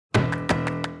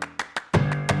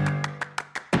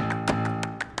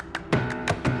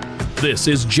This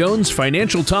is Jones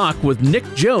Financial Talk with Nick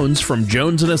Jones from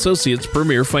Jones & Associates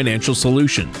Premier Financial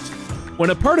Solutions.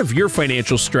 When a part of your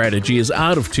financial strategy is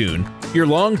out of tune, your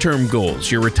long-term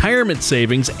goals, your retirement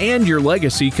savings, and your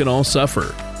legacy can all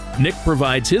suffer. Nick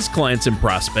provides his clients and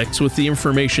prospects with the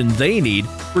information they need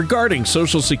regarding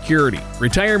Social Security,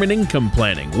 retirement income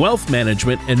planning, wealth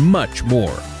management, and much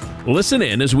more. Listen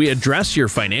in as we address your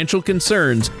financial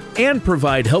concerns and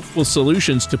provide helpful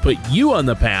solutions to put you on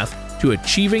the path to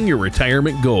achieving your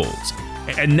retirement goals.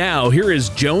 And now, here is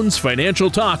Jones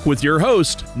Financial Talk with your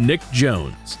host, Nick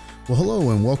Jones. Well, hello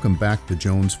and welcome back to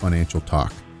Jones Financial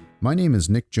Talk. My name is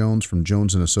Nick Jones from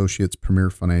Jones & Associates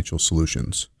Premier Financial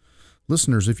Solutions.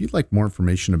 Listeners, if you'd like more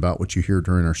information about what you hear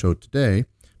during our show today,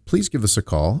 please give us a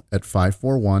call at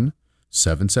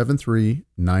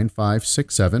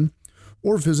 541-773-9567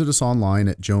 or visit us online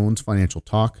at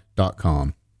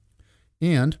jonesfinancialtalk.com.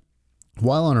 And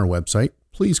while on our website,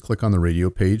 please click on the radio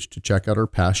page to check out our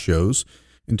past shows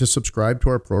and to subscribe to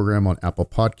our program on Apple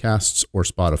Podcasts or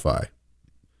Spotify.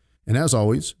 And as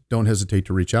always, don't hesitate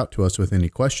to reach out to us with any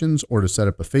questions or to set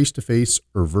up a face-to-face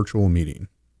or virtual meeting.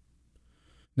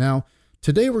 Now,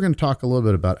 today we're going to talk a little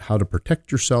bit about how to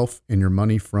protect yourself and your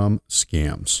money from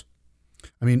scams.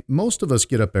 I mean, most of us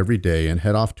get up every day and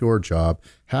head off to our job,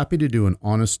 happy to do an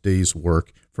honest day's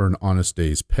work for an honest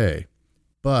day's pay.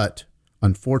 But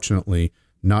unfortunately,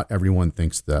 not everyone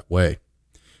thinks that way.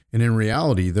 And in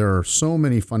reality, there are so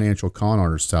many financial con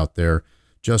artists out there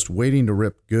just waiting to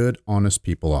rip good, honest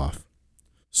people off.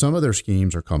 Some of their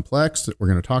schemes are complex that we're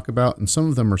going to talk about, and some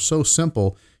of them are so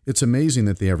simple, it's amazing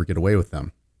that they ever get away with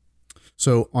them.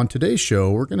 So on today's show,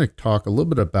 we're going to talk a little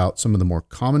bit about some of the more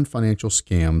common financial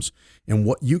scams and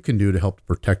what you can do to help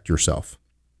protect yourself.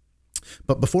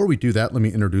 But before we do that, let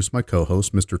me introduce my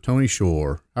co-host, Mr. Tony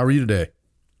Shore. How are you today?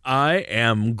 I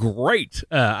am great.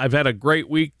 I've had a great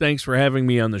week. Thanks for having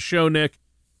me on the show, Nick.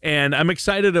 And I'm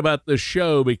excited about the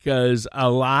show because a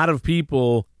lot of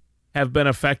people have been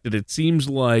affected. It seems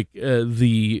like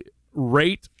the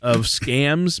rate of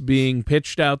scams being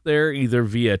pitched out there, either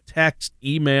via text,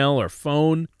 email, or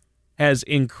phone, has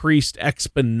increased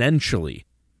exponentially.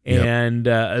 Yep. And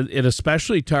it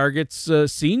especially targets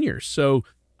seniors. So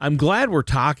I'm glad we're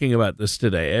talking about this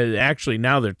today. Actually,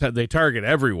 now they target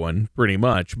everyone pretty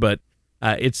much, but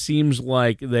it seems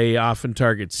like they often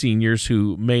target seniors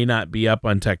who may not be up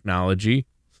on technology.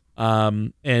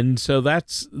 And so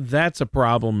that's a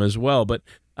problem as well. But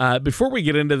before we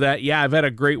get into that, yeah, I've had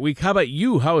a great week. How about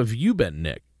you? How have you been,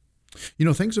 Nick? You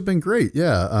know, things have been great.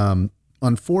 Yeah.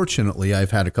 Unfortunately,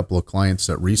 I've had a couple of clients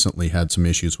that recently had some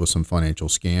issues with some financial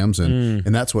scams,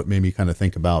 and that's what made me kind of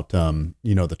think about,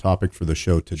 the topic for the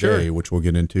show today, sure, which we'll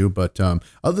get into. But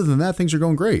other than that, things are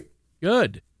going great.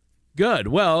 Good.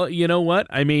 Well, you know what?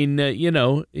 I mean,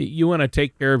 you want to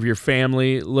take care of your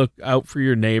family, look out for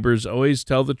your neighbors, always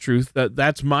tell the truth.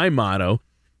 That's my motto.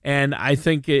 And I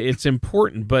think it's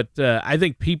important, but I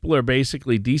think people are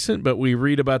basically decent, but we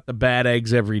read about the bad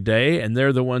eggs every day, and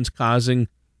they're the ones causing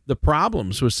the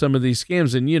problems with some of these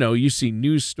scams. And, you see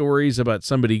news stories about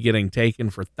somebody getting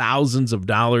taken for thousands of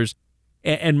dollars,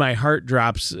 and my heart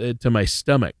drops to my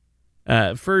stomach.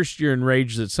 First, you're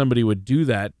enraged that somebody would do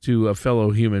that to a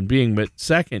fellow human being. But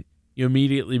second, you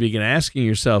immediately begin asking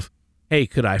yourself, hey,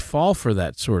 could I fall for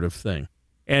that sort of thing?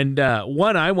 And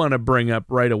one I want to bring up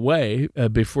right away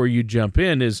before you jump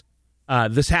in is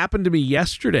this happened to me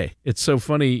yesterday. It's so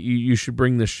funny you should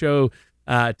bring the show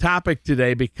topic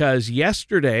today, because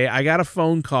yesterday I got a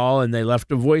phone call and they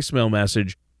left a voicemail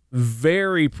message,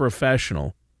 very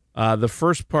professional. The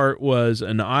first part was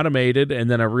an automated,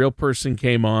 and then a real person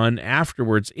came on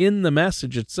afterwards in the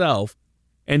message itself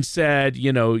and said,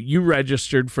 you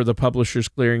registered for the Publishers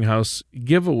Clearinghouse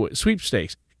giveaway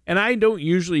sweepstakes. And I don't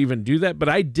usually even do that, but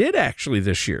I did actually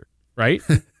this year, right?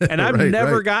 And I've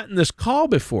never gotten this call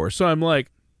before. So I'm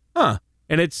like, huh.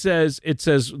 And it says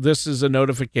this is a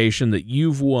notification that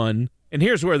you've won. And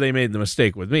here's where they made the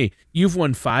mistake with me. You've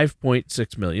won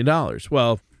 $5.6 million.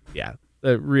 Well, yeah,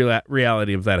 the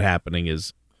reality of that happening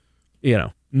is,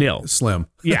 nil. Slim.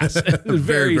 Yes.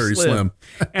 very, very slim.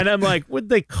 And I'm like, would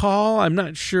they call? I'm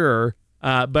not sure.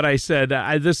 But I said,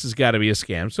 this has got to be a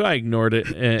scam. So I ignored it.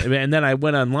 And then I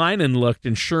went online and looked,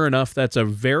 and sure enough, that's a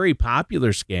very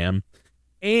popular scam.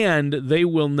 And they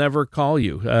will never call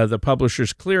you. The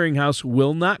Publishers Clearinghouse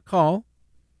will not call,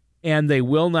 and they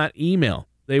will not email.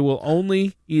 They will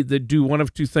only either do one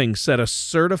of two things: set a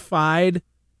certified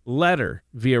letter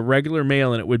via regular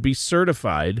mail, and it would be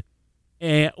certified,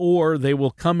 or they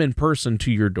will come in person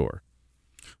to your door.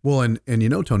 Well, and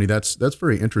Tony, that's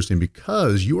very interesting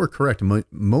because you are correct.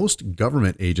 Most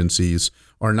government agencies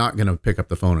are not going to pick up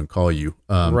the phone and call you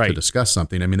to discuss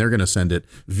something. I mean, they're going to send it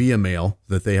via mail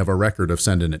that they have a record of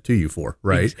sending it to you for,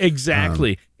 right?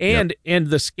 Exactly. And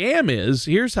the scam is,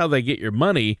 here's how they get your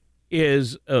money,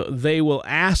 is they will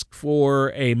ask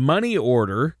for a money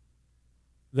order.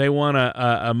 They want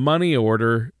a money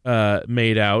order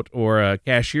made out, or a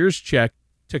cashier's check,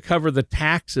 to cover the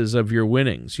taxes of your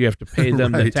winnings. You have to pay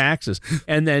them the taxes.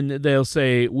 And then they'll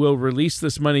say, we'll release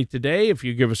this money today. If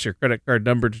you give us your credit card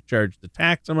number to charge the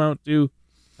tax amount to,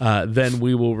 then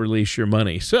we will release your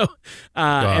money. So,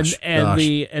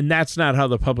 and that's not how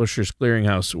the Publishers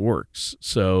Clearinghouse works.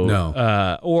 So,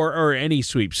 no. Or any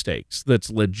sweepstakes that's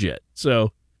legit.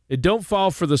 So don't fall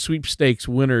for the sweepstakes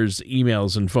winners'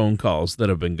 emails and phone calls that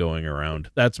have been going around.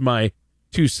 That's my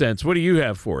 2 cents. What do you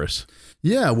have for us?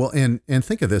 Yeah, well, and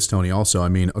think of this, Tony, also. I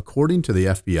mean, according to the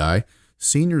FBI,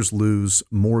 seniors lose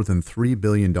more than $3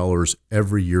 billion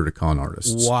every year to con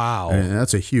artists. Wow. And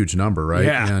that's a huge number, right?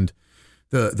 Yeah. And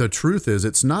the truth is,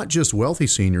 it's not just wealthy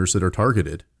seniors that are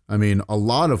targeted. I mean, a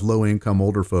lot of low-income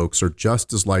older folks are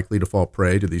just as likely to fall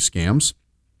prey to these scams.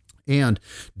 And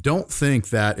don't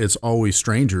think that it's always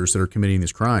strangers that are committing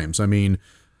these crimes. I mean,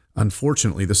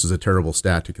 unfortunately, this is a terrible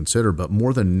stat to consider, but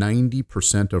more than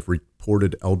 90% of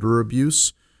reported elder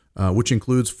abuse, which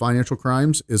includes financial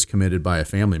crimes, is committed by a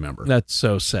family member. That's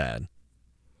so sad.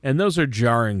 And those are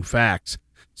jarring facts.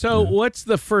 So what's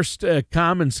the first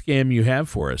common scam you have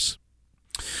for us?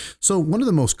 So one of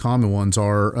the most common ones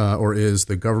is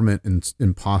the government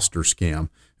imposter scam.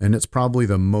 And it's probably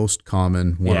the most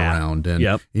common one around.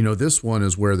 And, this one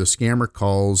is where the scammer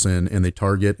calls and they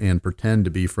target and pretend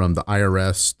to be from the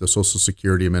IRS, the Social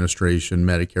Security Administration,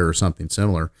 Medicare, or something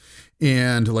similar.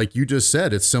 And like you just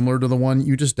said, it's similar to the one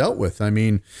you just dealt with. I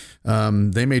mean,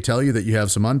 they may tell you that you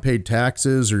have some unpaid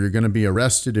taxes or you're going to be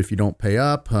arrested if you don't pay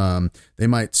up. They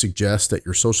might suggest that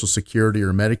your Social Security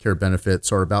or Medicare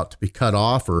benefits are about to be cut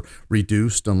off or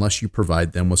reduced unless you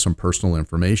provide them with some personal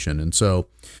information. And so,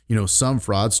 some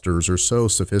fraudsters are so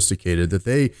sophisticated that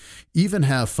they even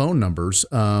have phone numbers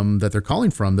that they're calling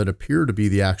from that appear to be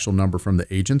the actual number from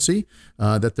the agency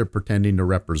that they're pretending to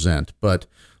represent. But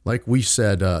like we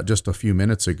said just a few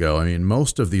minutes ago, I mean,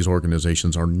 most of these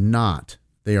organizations are not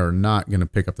going to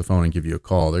pick up the phone and give you a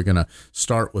call. They're going to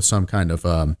start with some kind of,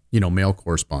 mail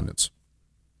correspondence.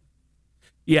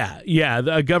 Yeah.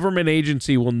 A government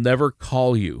agency will never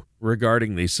call you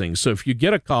regarding these things. So if you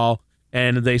get a call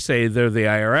and they say they're the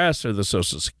IRS or the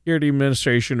Social Security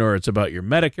Administration or it's about your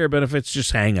Medicare benefits,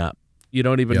 just hang up. You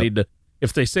don't even need to.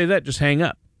 If they say that, just hang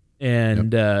up.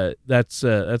 And that's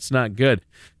not good.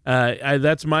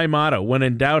 That's my motto. When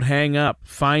in doubt, hang up.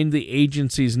 Find the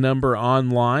agency's number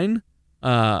online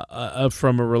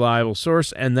from a reliable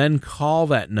source, and then call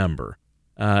that number.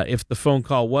 If the phone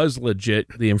call was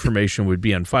legit, the information would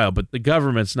be on file. But the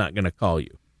government's not going to call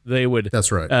you. They would.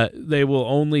 That's right. They will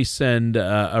only send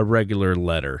a regular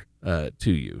letter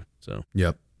to you. So.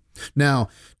 Yep. Now,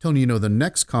 Tony, the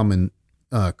next common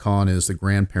con is the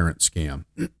grandparent scam.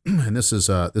 And this is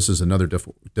another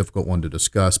difficult one to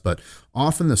discuss, but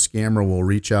often the scammer will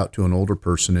reach out to an older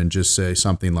person and just say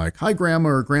something like, "Hi, Grandma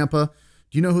or Grandpa,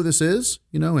 do you know who this is?"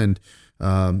 And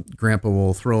Grandpa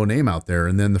will throw a name out there,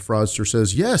 and then the fraudster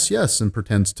says, yes, and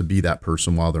pretends to be that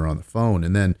person while they're on the phone.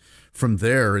 And then from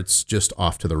there, it's just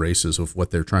off to the races of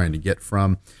what they're trying to get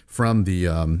from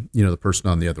the, the person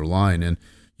on the other line. And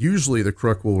usually the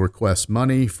crook will request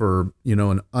money for,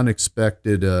 an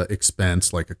unexpected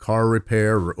expense like a car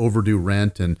repair or overdue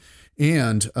rent. And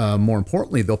more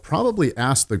importantly, they'll probably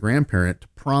ask the grandparent to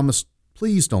promise,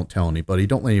 please don't tell anybody.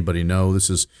 Don't let anybody know.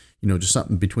 This is, just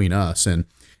something between us. And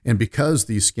because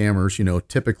these scammers,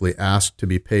 typically ask to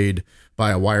be paid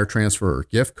by a wire transfer or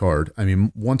gift card, I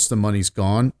mean, once the money's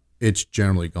gone, it's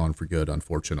generally gone for good,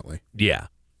 unfortunately. Yeah.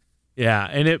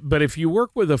 Yeah. But if you work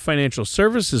with a financial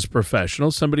services professional,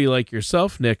 somebody like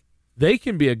yourself, Nick, they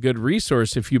can be a good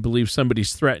resource if you believe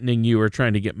somebody's threatening you or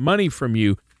trying to get money from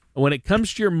you. When it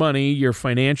comes to your money, your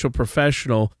financial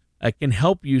professional can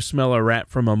help you smell a rat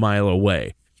from a mile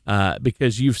away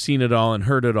because you've seen it all and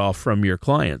heard it all from your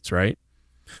clients, right?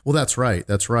 Well, that's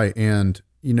right. And,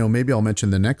 maybe I'll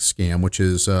mention the next scam, which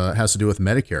is has to do with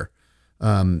Medicare.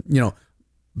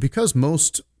 Because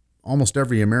almost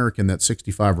every American that's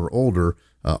 65 or older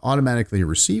automatically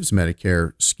receives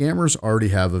Medicare, scammers already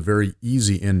have a very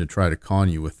easy end to try to con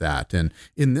you with that. And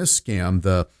in this scam,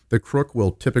 the crook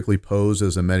will typically pose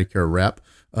as a Medicare rep,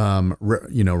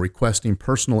 requesting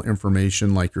personal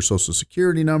information like your Social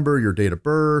Security number, your date of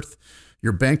birth,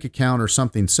 your bank account, or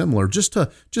something similar, just to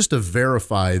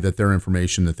verify that their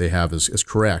information that they have is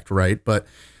correct, right? But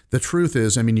the truth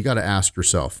is, I mean, you got to ask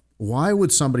yourself, why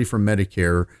would somebody from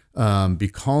Medicare be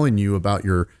calling you about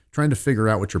trying to figure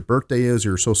out what your birthday is or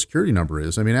your social security number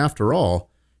is? I mean, after all,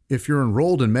 if you're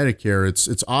enrolled in Medicare,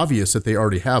 it's obvious that they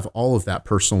already have all of that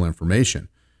personal information.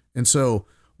 And so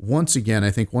once again,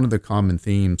 I think one of the common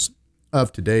themes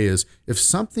of today is if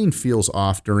something feels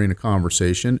off during a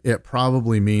conversation, it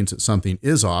probably means that something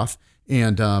is off,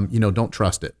 and, don't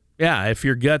trust it. Yeah. If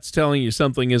your gut's telling you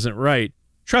something isn't right,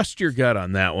 trust your gut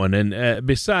on that one. And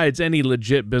besides, any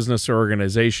legit business or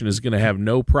organization is going to have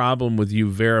no problem with you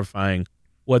verifying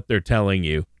what they're telling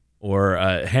you,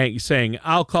 or saying,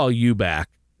 I'll call you back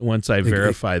once I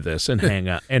verify this, and hang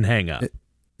up.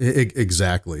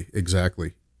 Exactly.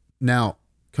 Now,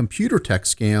 computer tech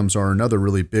scams are another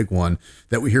really big one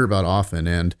that we hear about often.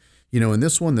 And, in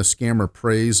this one, the scammer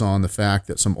preys on the fact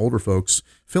that some older folks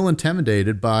feel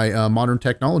intimidated by modern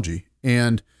technology.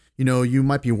 And, you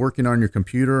might be working on your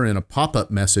computer and a pop-up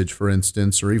message, for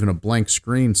instance, or even a blank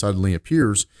screen suddenly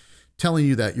appears telling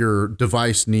you that your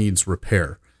device needs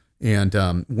repair. And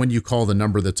when you call the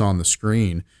number that's on the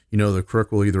screen, the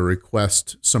crook will either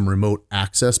request some remote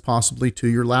access possibly to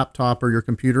your laptop or your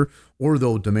computer, or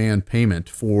they'll demand payment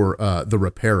for the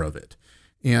repair of it.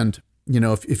 And,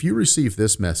 if you receive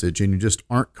this message and you just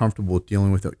aren't comfortable with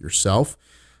dealing with it yourself,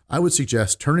 I would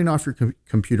suggest turning off your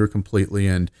computer completely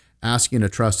and asking a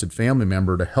trusted family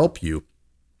member to help you.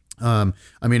 In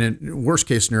worst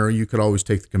case scenario, you could always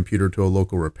take the computer to a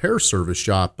local repair service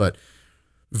shop, but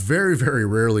very, very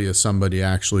rarely is somebody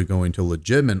actually going to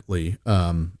legitimately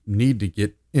need to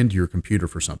get into your computer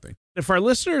for something. If our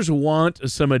listeners want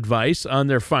some advice on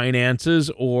their finances,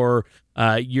 or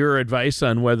your advice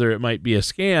on whether it might be a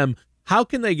scam, how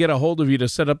can they get a hold of you to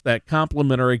set up that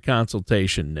complimentary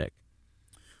consultation, Nick?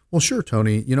 Well, sure,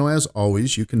 Tony. As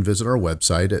always, you can visit our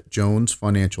website at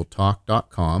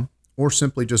jonesfinancialtalk.com, or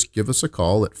simply just give us a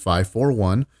call at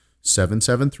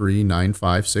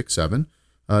 541-773-9567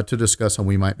 to discuss how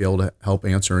we might be able to help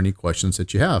answer any questions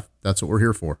that you have. That's what we're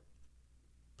here for.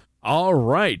 All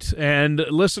right. And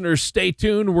listeners, stay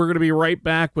tuned. We're going to be right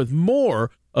back with more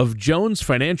of Jones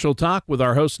Financial Talk with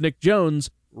our host, Nick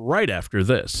Jones, right after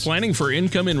this. Planning for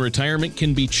income in retirement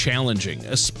can be challenging,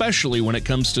 especially when it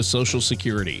comes to Social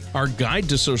Security. Our Guide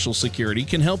to Social Security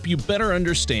can help you better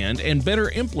understand and better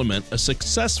implement a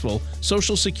successful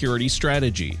Social Security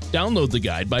strategy. Download the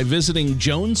guide by visiting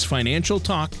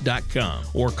jonesfinancialtalk.com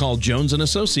or call Jones &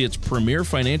 Associates Premier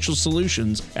Financial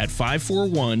Solutions at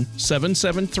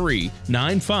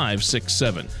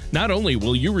 541-773-9567. Not only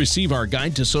will you receive our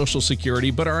Guide to Social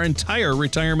Security, but our entire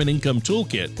Retirement Income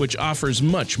Toolkit, which offers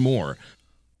much more.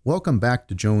 Welcome back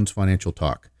to Jones Financial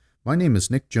Talk. My name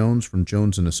is Nick Jones from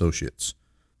Jones & Associates.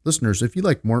 Listeners, if you'd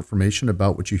like more information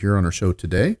about what you hear on our show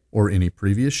today or any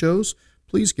previous shows,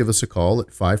 please give us a call at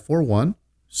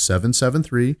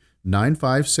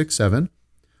 541-773-9567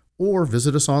 or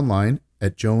visit us online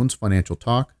at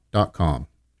jonesfinancialtalk.com.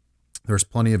 There's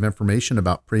plenty of information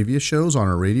about previous shows on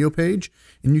our radio page,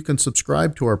 and you can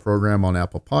subscribe to our program on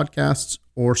Apple Podcasts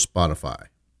or Spotify.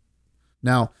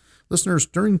 Now, listeners,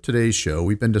 during today's show,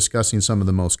 we've been discussing some of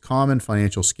the most common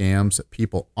financial scams that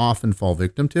people often fall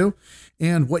victim to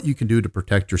and what you can do to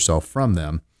protect yourself from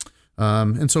them.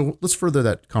 And so let's further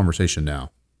that conversation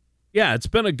now. Yeah, it's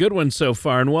been a good one so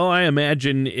far. And while I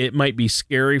imagine it might be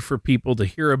scary for people to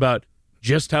hear about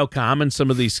just how common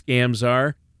some of these scams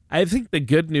are, I think the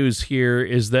good news here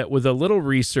is that with a little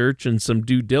research and some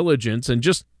due diligence and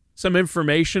just some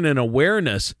information and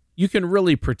awareness, you can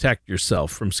really protect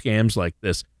yourself from scams like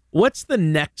this. What's the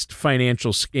next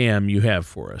financial scam you have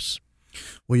for us?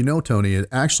 Well, Tony, it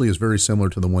actually is very similar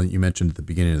to the one that you mentioned at the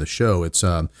beginning of the show. It's,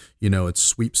 it's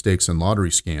sweepstakes and lottery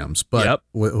scams, but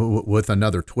with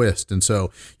another twist. And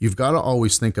so you've got to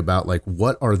always think about, like,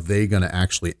 what are they going to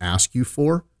actually ask you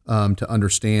for to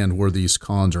understand where these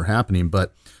cons are happening.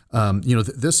 But,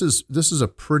 this is a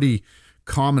pretty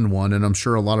common one, and I'm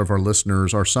sure a lot of our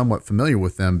listeners are somewhat familiar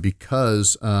with them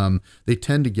because they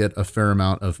tend to get a fair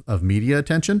amount of media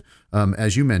attention,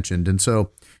 as you mentioned. And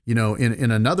so,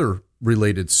 in another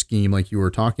related scheme, like you were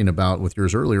talking about with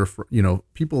yours earlier,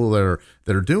 people that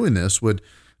are doing this would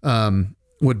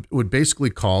basically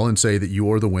call and say that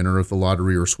you are the winner of the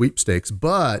lottery or sweepstakes,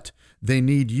 but they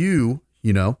need you,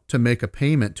 to make a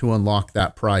payment to unlock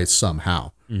that prize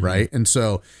somehow. Mm-hmm. Right. And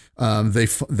so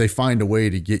they find a way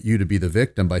to get you to be the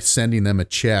victim by sending them a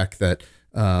check that,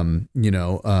 that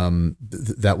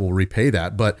will repay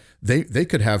that. But they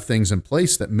could have things in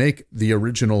place that make the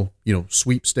original,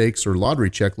 sweepstakes or lottery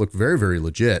check look very, very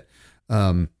legit.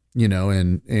 And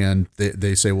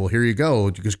they say, well, here you go.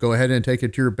 Just go ahead and take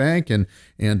it to your bank and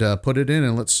put it in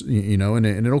and let's,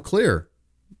 and it'll clear.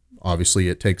 obviously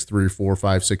it takes 3 or 4,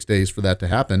 5, 6 days for that to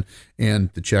happen. And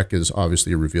the check is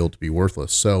obviously revealed to be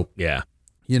worthless. So, Yeah.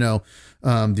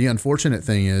 The unfortunate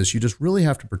thing is you just really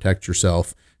have to protect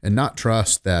yourself and not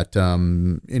trust that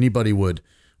anybody would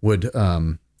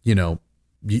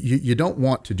you don't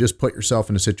want to just put yourself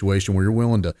in a situation where you're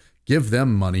willing to give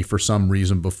them money for some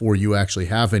reason before you actually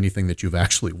have anything that you've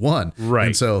actually won. Right.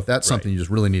 And so that's something you just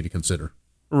really need to consider.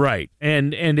 Right.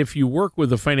 And if you work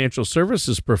with a financial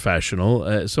services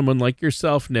professional, someone like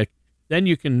yourself, Nick, then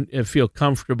you can feel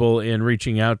comfortable in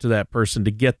reaching out to that person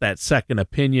to get that second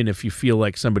opinion if you feel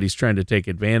like somebody's trying to take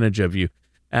advantage of you.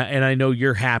 And I know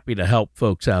you're happy to help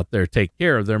folks out there take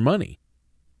care of their money.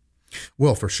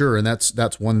 Well, for sure. And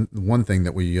that's one thing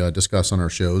that we discuss on our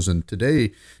shows. And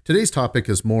today's topic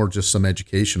is more just some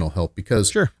educational help,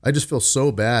 because Sure. I just feel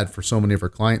so bad for so many of our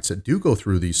clients that do go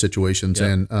through these situations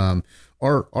and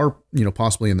are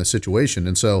possibly in the situation.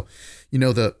 And so,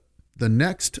 the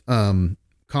next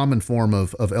common form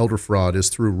of elder fraud is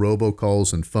through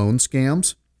robocalls and phone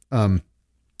scams.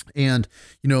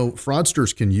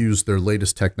 Fraudsters can use their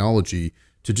latest technology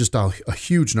to just a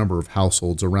huge number of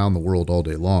households around the world all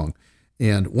day long.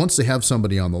 And once they have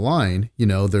somebody on the line,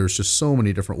 there's just so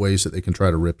many different ways that they can try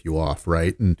to rip you off,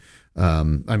 right? And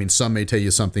some may tell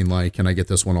you something like, and I get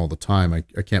this one all the time, I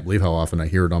can't believe how often I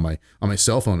hear it on my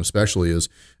cell phone especially, is,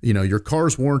 your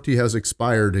car's warranty has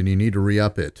expired and you need to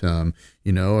re-up it. Or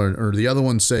the other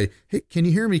ones say, hey, can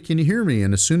you hear me? Can you hear me?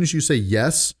 And as soon as you say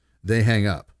yes, they hang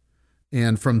up.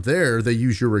 And from there, they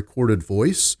use your recorded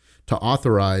voice to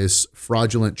authorize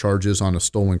fraudulent charges on a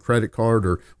stolen credit card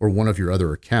or one of your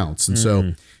other accounts. And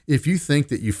so if you think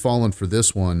that you've fallen for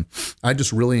this one, I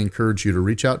just really encourage you to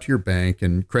reach out to your bank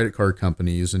and credit card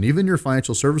companies and even your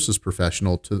financial services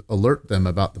professional to alert them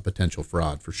about the potential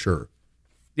fraud, for sure.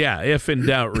 Yeah, if in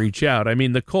doubt, reach out. I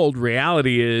mean, the cold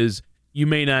reality is you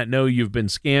may not know you've been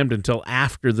scammed until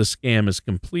after the scam is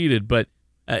completed, but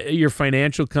your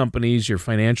financial companies, your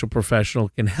financial professional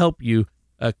can help you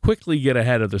quickly get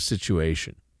ahead of the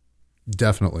situation.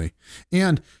 Definitely.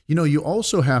 And, you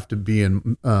also have to be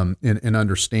and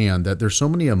understand that there's so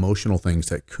many emotional things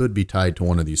that could be tied to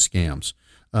one of these scams.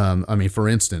 For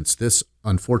instance, this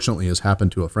unfortunately has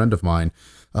happened to a friend of mine,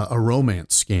 a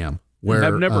romance scam. Where,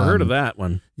 I've never heard of that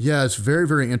one. Yeah, it's very,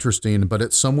 very interesting, but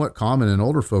it's somewhat common in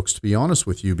older folks, to be honest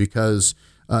with you, because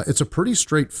it's a pretty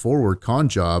straightforward con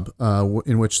job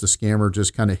in which the scammer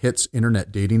just kind of hits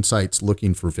internet dating sites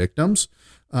looking for victims.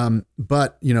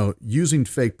 But using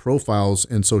fake profiles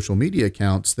and social media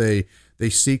accounts, they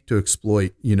seek to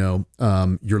exploit, your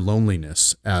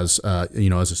loneliness as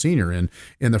a senior. And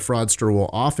the fraudster will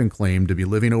often claim to be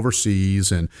living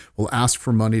overseas and will ask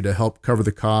for money to help cover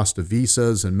the cost of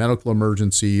visas and medical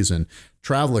emergencies and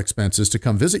travel expenses to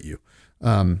come visit you.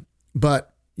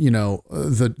 But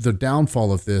the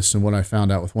downfall of this, and what I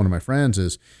found out with one of my friends,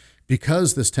 is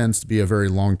because this tends to be a very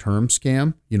long-term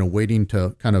scam, waiting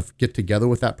to kind of get together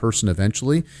with that person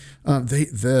eventually,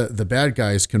 the bad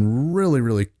guys can really,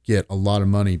 really get a lot of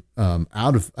money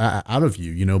out of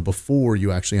you, before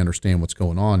you actually understand what's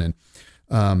going on.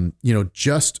 And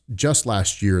just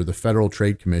last year, the Federal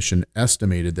Trade Commission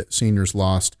estimated that seniors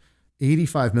lost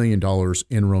 $85 million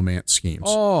in romance schemes.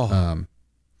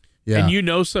 Yeah.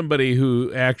 And somebody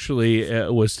who actually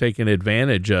was taken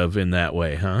advantage of in that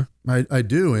way, huh? I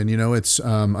do. And, it's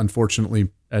unfortunately,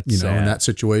 That's sad. In that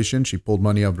situation, she pulled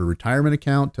money out of her retirement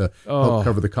account to help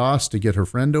cover the cost to get her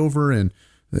friend over. And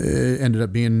it ended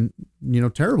up being,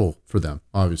 terrible for them,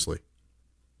 obviously.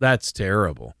 That's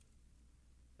terrible.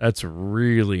 That's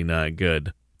really not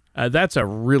good. That's a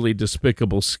really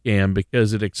despicable scam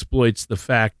because it exploits the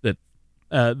fact that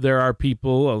there are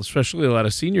people, especially a lot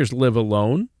of seniors, live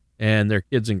alone. And their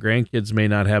kids and grandkids may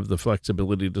not have the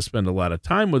flexibility to spend a lot of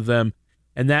time with them.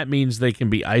 And that means they can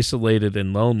be isolated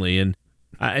and lonely. And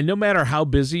no matter how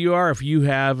busy you are, if you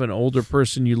have an older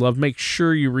person you love, make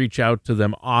sure you reach out to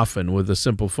them often with a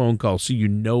simple phone call so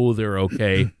they're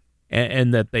okay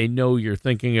and that they know you're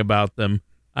thinking about them.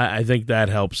 I think that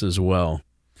helps as well.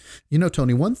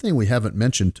 Tony, one thing we haven't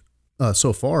mentioned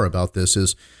so far about this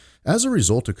is, as a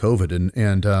result of COVID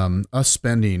and us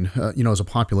spending, as a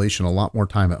population, a lot more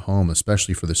time at home,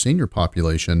 especially for the senior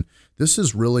population, this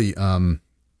has really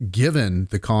given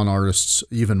the con artists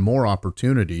even more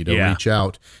opportunity to reach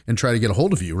out and try to get a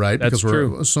hold of you, right? That's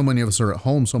true. So many of us are at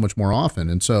home so much more often.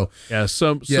 And so,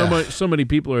 so many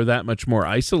people are that much more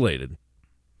isolated.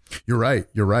 You're right.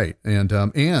 And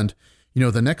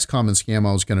the next common scam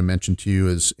I was going to mention to you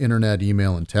is internet,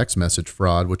 email, and text message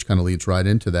fraud, which kind of leads right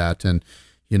into that. And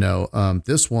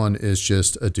this one is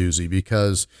just a doozy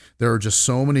because there are just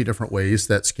so many different ways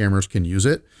that scammers can use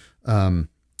it.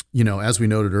 As we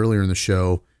noted earlier in the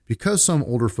show, because some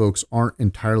older folks aren't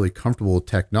entirely comfortable with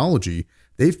technology,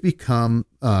 they've become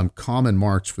common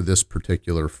marks for this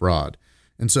particular fraud.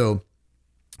 And so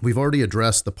we've already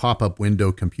addressed the pop-up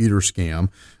window computer scam,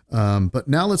 but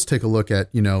now let's take a look at,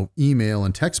 email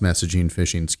and text messaging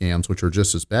phishing scams, which are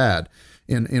just as bad.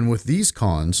 And with these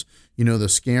cons, the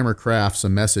scammer crafts a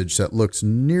message that looks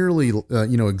nearly,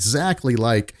 exactly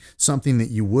like something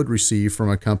that you would receive from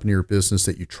a company or business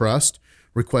that you trust,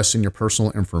 requesting your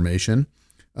personal information,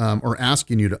 or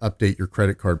asking you to update your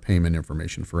credit card payment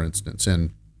information, for instance.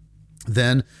 And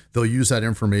then they'll use that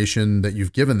information that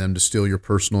you've given them to steal your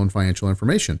personal and financial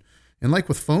information. And like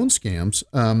with phone scams,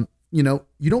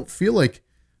 you don't feel like,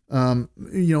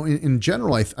 in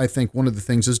general, I think one of the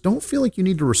things is don't feel like you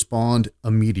need to respond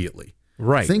immediately.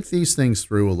 Right. Think these things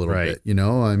through a little bit.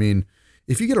 I mean,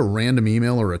 if you get a random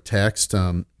email or a text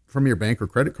from your bank or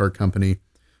credit card company,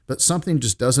 but something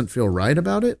just doesn't feel right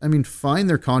about it, I mean, find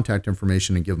their contact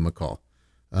information and give them a call.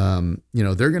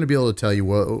 They're going to be able to tell you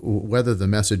whether the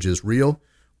message is real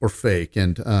or fake.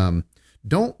 And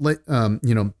don't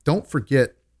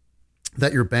forget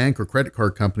that your bank or credit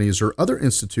card companies or other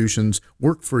institutions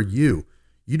work for you.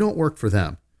 You don't work for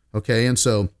them. Okay. And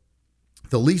so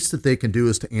the least that they can do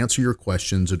is to answer your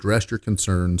questions, address your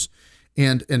concerns,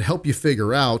 and help you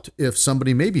figure out if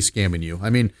somebody may be scamming you. I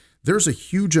mean, there's a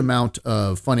huge amount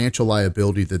of financial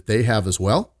liability that they have as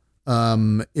well,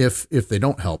 if they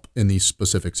don't help in these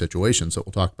specific situations that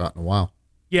we'll talk about in a while.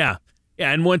 Yeah.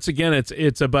 And once again,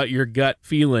 it's about your gut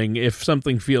feeling. If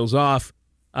something feels off,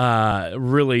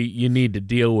 really you need to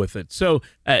deal with it. So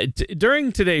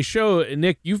during today's show,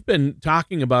 Nick, you've been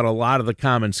talking about a lot of the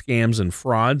common scams and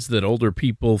frauds that older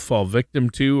people fall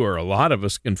victim to, or a lot of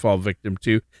us can fall victim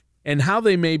to, and how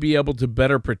they may be able to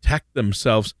better protect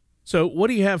themselves. So what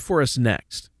do you have for us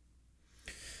next?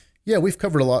 Yeah, we've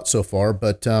covered a lot so far,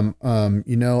 but,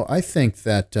 I think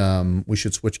that we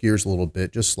should switch gears a little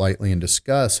bit, just slightly, and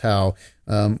discuss how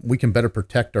we can better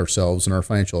protect ourselves and our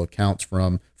financial accounts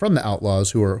from the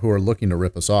outlaws who are looking to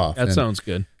rip us off. That sounds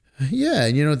good. Yeah,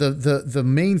 the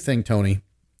main thing, Tony,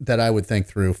 that I would think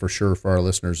through for sure for our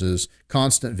listeners is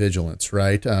constant vigilance,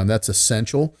 right? That's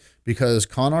essential because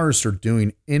con artists are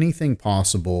doing anything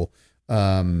possible,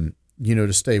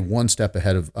 to stay one step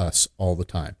ahead of us all the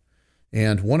time.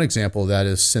 And one example of that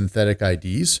is synthetic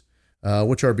IDs,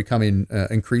 which are becoming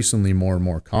increasingly more and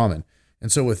more common.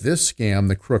 And so with this scam,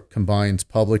 the crook combines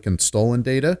public and stolen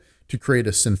data to create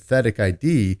a synthetic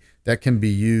ID that can be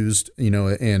used,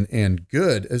 and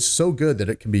good. It's so good that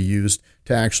it can be used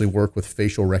to actually work with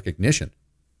facial recognition.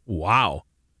 Wow.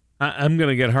 I'm going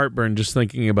to get heartburn just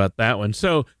thinking about that one.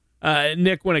 So,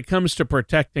 Nick, when it comes to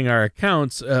protecting our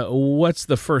accounts, what's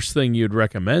the first thing you'd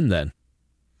recommend then?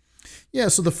 Yeah,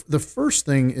 so the first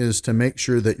thing is to make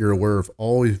sure that you're aware of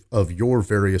all of your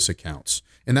various accounts.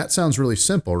 And that sounds really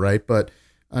simple, right? But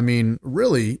I mean,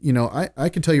 really, I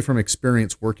can tell you from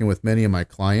experience working with many of my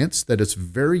clients that it's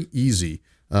very easy,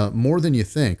 more than you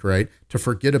think, right, to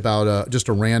forget about just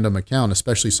a random account,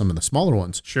 especially some of the smaller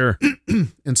ones. Sure.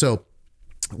 And so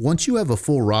once you have a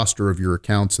full roster of your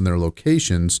accounts and their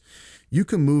locations, you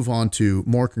can move on to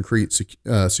more concrete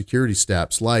security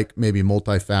steps like maybe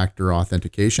multi-factor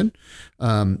authentication.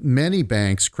 Many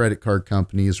banks, credit card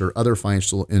companies, or other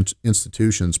financial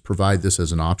institutions provide this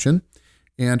as an option.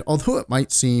 And although it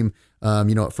might seem,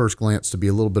 at first glance to be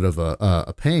a little bit of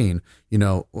a pain,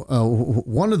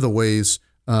 one of the ways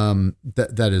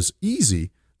that is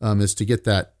easy is to get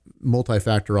that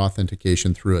multi-factor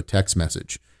authentication through a text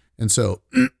message. And so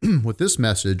with this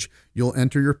message, you'll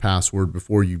enter your password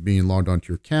before you being logged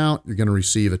onto your account. You're going to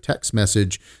receive a text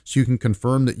message so you can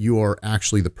confirm that you are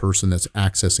actually the person that's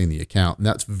accessing the account. And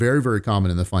that's very, very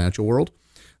common in the financial world.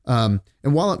 And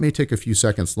while it may take a few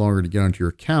seconds longer to get onto your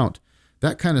account,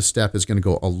 that kind of step is going to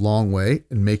go a long way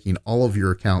in making all of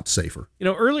your accounts safer.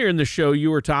 Earlier in the show,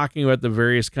 you were talking about the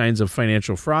various kinds of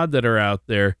financial fraud that are out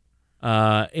there.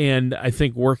 And I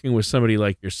think working with somebody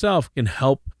like yourself can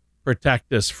help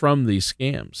protect us from these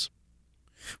scams.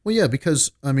 Well, yeah,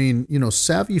 because,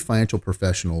 savvy financial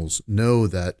professionals know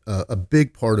that a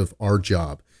big part of our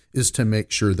job is to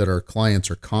make sure that our clients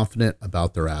are confident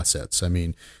about their assets. I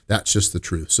mean, that's just the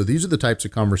truth. So these are the types of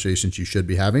conversations you should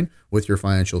be having with your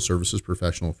financial services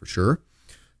professional for sure.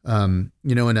 And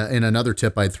another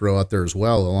tip I'd throw out there as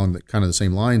well along the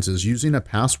same lines is using a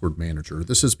password manager.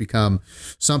 This has become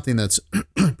something that's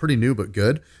pretty new but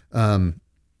good.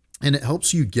 And it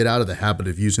helps you get out of the habit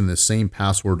of using the same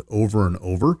password over and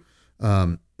over,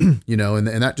 and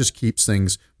that just keeps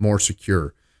things more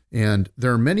secure. And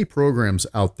there are many programs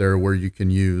out there where you can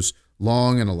use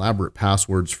long and elaborate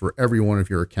passwords for every one of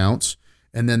your accounts.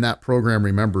 and then that program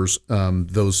remembers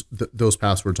those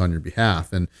passwords on your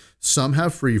behalf. And some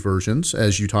have free versions,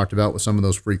 as you talked about with some of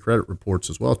those free credit reports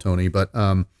as well, Tony. But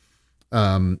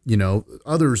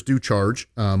others do charge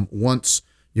once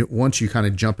you kind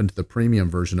of jump into the premium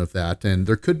version of that, and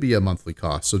there could be a monthly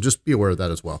cost. So just be aware of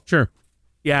that as well. Sure.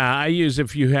 Yeah, I use,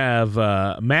 if you have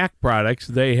Mac products,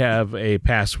 they have a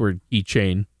password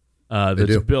keychain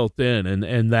that's built in,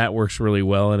 and that works really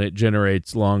well, and it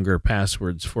generates longer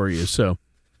passwords for you. So,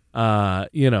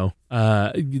 the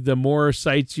more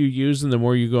sites you use and the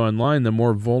more you go online, the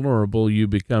more vulnerable you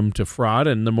become to fraud,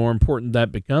 and the more important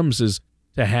that becomes is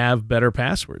to have better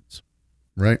passwords.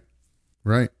 Right.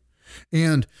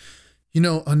 And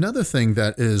another thing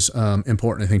that is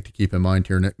important, I think, to keep in mind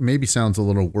here, and it maybe sounds a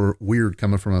little weird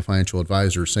coming from a financial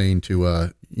advisor saying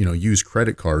to, use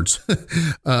credit cards.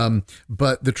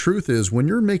 But the truth is, when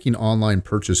you're making online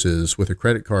purchases with a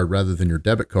credit card rather than your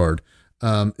debit card,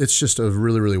 it's just a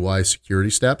really, really wise security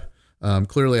step.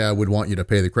 Clearly, I would want you to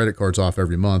pay the credit cards off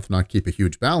every month, not keep a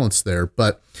huge balance there.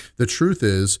 But the truth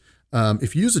is,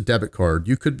 if you use a debit card,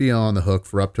 you could be on the hook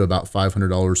for up to about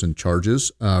 $500 in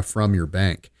charges from your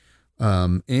bank.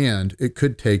 And it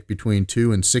could take between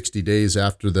 2 and 60 days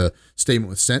after the statement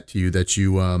was sent to you that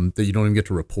you don't even get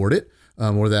to report it,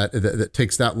 or that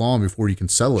takes that long before you can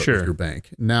settle it with your bank.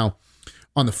 Now,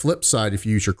 on the flip side, if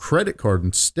you use your credit card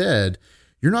instead,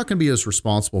 you're not going to be as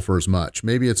responsible for as much.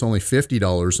 Maybe it's only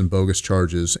 $50 in bogus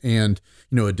charges. And,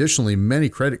 additionally, many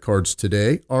credit cards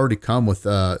today already come with,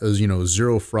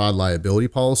 zero fraud liability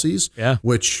policies,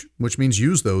 which means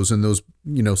use those in those,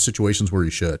 situations where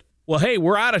you should. Well, hey,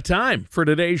 we're out of time for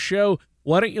today's show.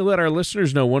 Why don't you let our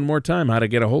listeners know one more time how to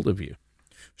get a hold of you?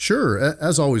 Sure.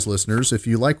 As always, listeners, if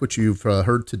you like what you've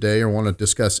heard today or want to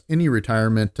discuss any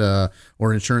retirement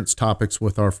or insurance topics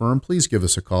with our firm, please give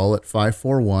us a call at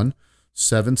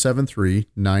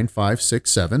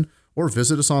 541-773-9567 or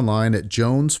visit us online at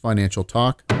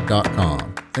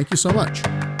jonesfinancialtalk.com. Thank you so much.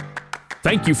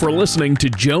 Thank you for listening to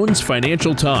Jones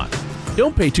Financial Talk.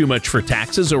 Don't pay too much for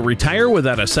taxes or retire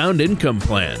without a sound income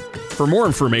plan. For more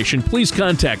information, please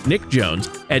contact Nick Jones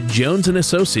at Jones &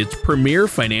 Associates Premier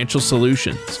Financial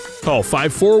Solutions. Call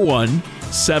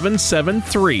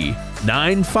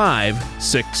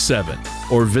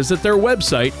 541-773-9567 or visit their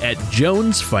website at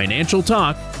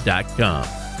jonesfinancialtalk.com.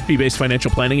 Fee-based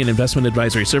financial planning and investment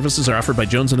advisory services are offered by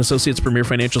Jones & Associates Premier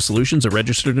Financial Solutions, a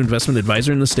registered investment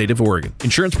advisor in the state of Oregon.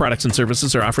 Insurance products and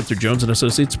services are offered through Jones &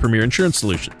 Associates Premier Insurance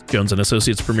Solutions. Jones &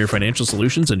 Associates Premier Financial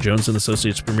Solutions and Jones &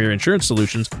 Associates Premier Insurance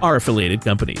Solutions are affiliated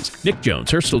companies. Nick Jones,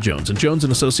 Hurstel Jones, and Jones &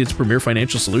 Associates Premier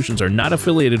Financial Solutions are not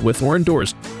affiliated with or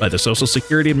endorsed by the Social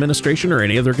Security Administration or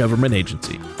any other government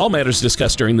agency. All matters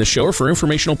discussed during this show are for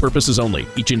informational purposes only.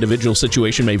 Each individual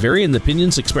situation may vary, and the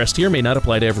opinions expressed here may not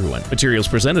apply to everyone. Materials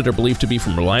presented are believed to be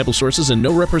from reliable sources, and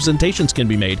no representations can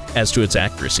be made as to its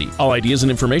accuracy. All ideas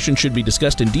and information should be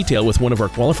discussed in detail with one of our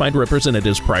qualified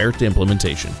representatives prior to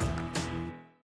implementation.